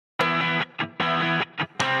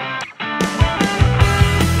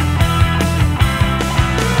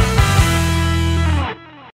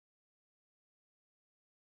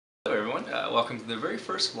welcome to the very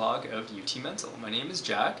first vlog of UTMental. My name is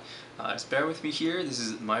Jack. Just bear with me here. This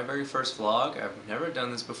is my very first vlog. I've never done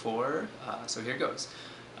this before, so here goes.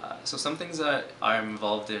 So some things that I'm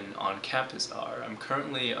involved in on campus are, I'm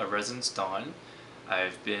currently a residence don.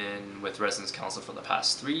 I've been with Residence Council for the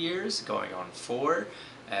past 3 years, going on 4,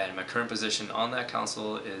 and my current position on that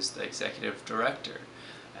council is the Executive Director.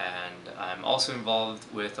 And I'm also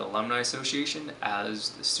involved with the Alumni Association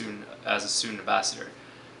as a student ambassador.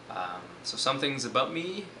 So some things about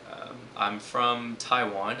me, I'm from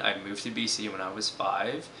Taiwan. I moved to BC when I was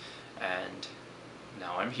 5 and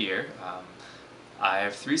now I'm here. I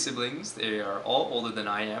have 3 siblings. They are all older than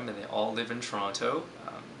I am and they all live in Toronto.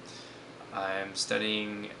 I'm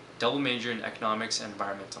studying double major in economics and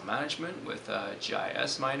environmental management with a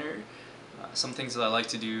GIS minor. Some things that I like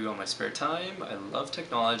to do on my spare time: I love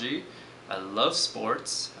technology, I love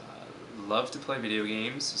sports, love to play video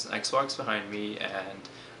games. There's an Xbox behind me, and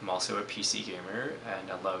I'm also a PC gamer, and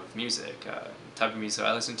I love music. The type of music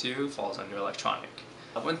I listen to falls under electronic.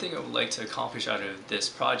 One thing I would like to accomplish out of this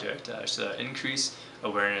project is to increase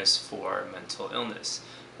awareness for mental illness.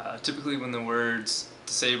 Typically when the words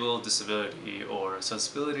disabled, disability, or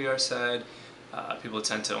accessibility are said, people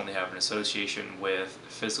tend to only have an association with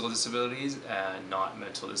physical disabilities and not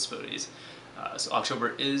mental disabilities. So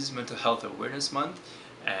October is Mental Health Awareness Month,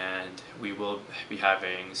 and we will be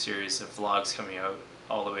having a series of vlogs coming out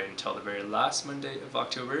all the way until the very last Monday of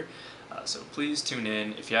October. So please tune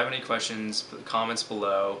in. If you have any questions, put the comments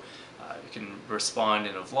below. You can respond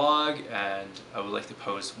in a vlog, and I would like to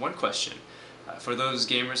pose one question. For those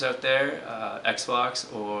gamers out there,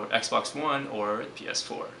 Xbox or Xbox One or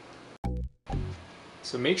PS4.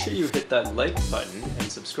 So make sure you hit that like button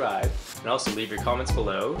and subscribe, and also leave your comments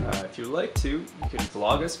below. If you would like to, you can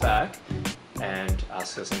vlog us back and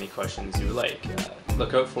ask us any questions you would like.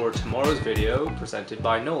 Look out for tomorrow's video presented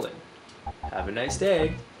by Nolan. Have a nice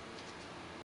day!